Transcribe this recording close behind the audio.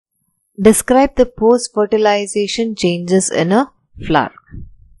Describe the post-fertilization changes in a flower.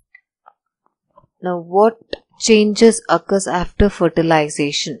 Now, what changes occurs after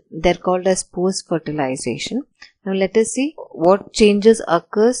fertilization? They're called as post-fertilization. Now, let us see what changes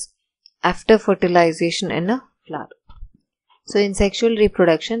occurs after fertilization in a flower. So, in sexual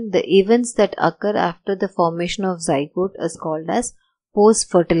reproduction, the events that occur after the formation of zygote is called as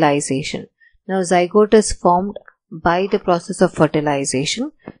post-fertilization. Now, zygote is formed by the process of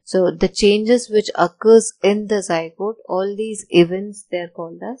fertilization. So, the changes which occurs in the zygote, all these events, they are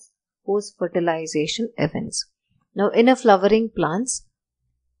called as post-fertilization events. Now, in a flowering plants,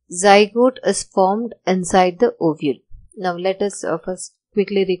 zygote is formed inside the ovule. Now, let us first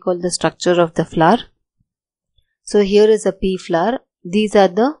quickly recall the structure of the flower. So, here is a pea flower. These are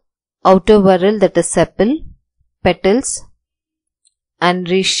the outer whorl, that is sepal, petals,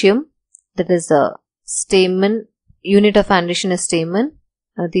 androecium, that is a stamen, unit of androecium is stamen.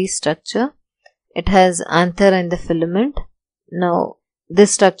 Now, this structure, it has anther and the filament. Now,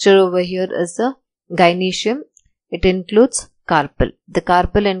 this structure over here is the gynoecium. It includes carpel. The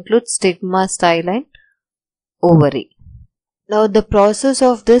carpel includes stigma, style and ovary. Now, the process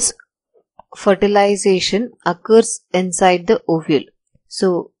of this fertilization occurs inside the ovule.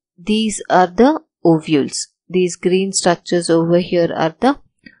 So, these are the ovules. These green structures over here are the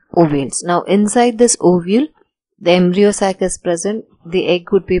ovules. Now, inside this ovule, the embryo sac is present, the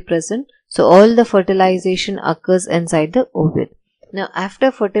egg would be present. So, all the fertilization occurs inside the ovule. Now,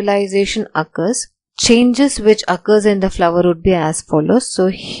 after fertilization occurs, changes which occurs in the flower would be as follows. So,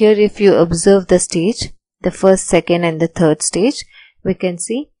 here if you observe the stage, the first, second and the third stage, we can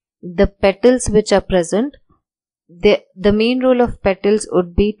see the petals which are present. The main role of petals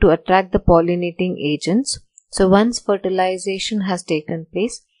would be to attract the pollinating agents. So, once fertilization has taken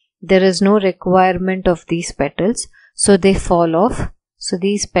place, there is no requirement of these petals. So, they fall off. So,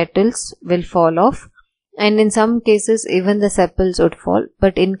 these petals will fall off. And in some cases, even the sepals would fall.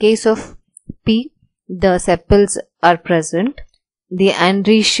 But in case of pea, the sepals are present. The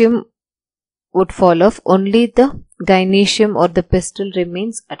androecium would fall off. Only the gynoecium or the pistil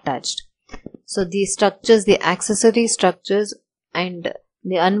remains attached. So, these structures, the accessory structures and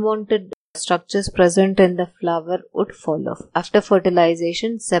the unwanted structures present in the flower would fall off. After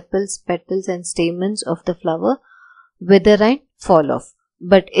fertilization, sepals, petals and stamens of the flower wither and fall off.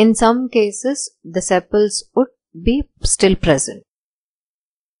 But in some cases, the sepals would be still present.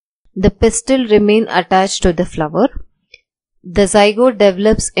 The pistil remain attached to the flower. The zygote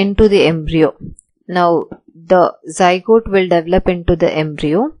develops into the embryo. Now, the zygote will develop into the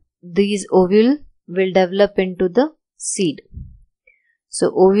embryo. These ovule will develop into the seed.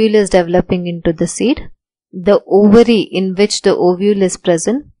 So, ovule is developing into the seed. The ovary in which the ovule is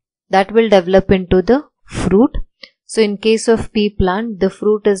present, that will develop into the fruit. So, in case of pea plant, the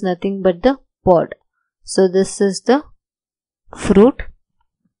fruit is nothing but the pod. So, this is the fruit.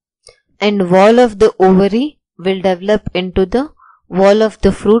 And wall of the ovary will develop into the wall of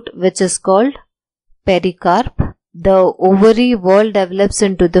the fruit, which is called pericarp. The ovary wall develops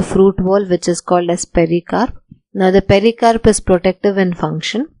into the fruit wall, which is called as pericarp. Now, the pericarp is protective in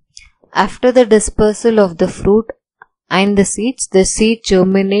function. After the dispersal of the fruit and the seeds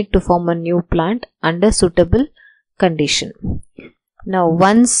germinate to form a new plant under suitable condition. Now,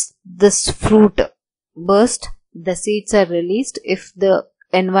 once this fruit bursts, the seeds are released. If the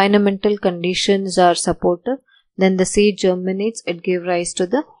environmental conditions are supportive, then the seed germinates, it gives rise to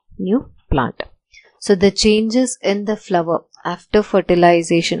the new plant. So, the changes in the flower after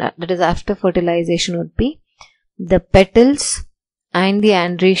fertilization, that is after fertilization would be the petals and the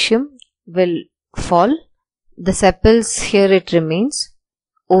androecium will fall. The sepals, here it remains.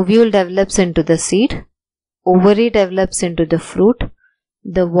 Ovule develops into the seed. Ovary develops into the fruit.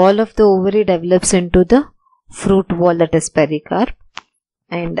 The wall of the ovary develops into the fruit wall, that is pericarp.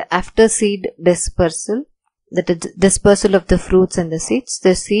 And after seed dispersal, that is dispersal of the fruits and the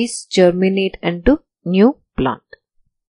seeds germinate into new plant.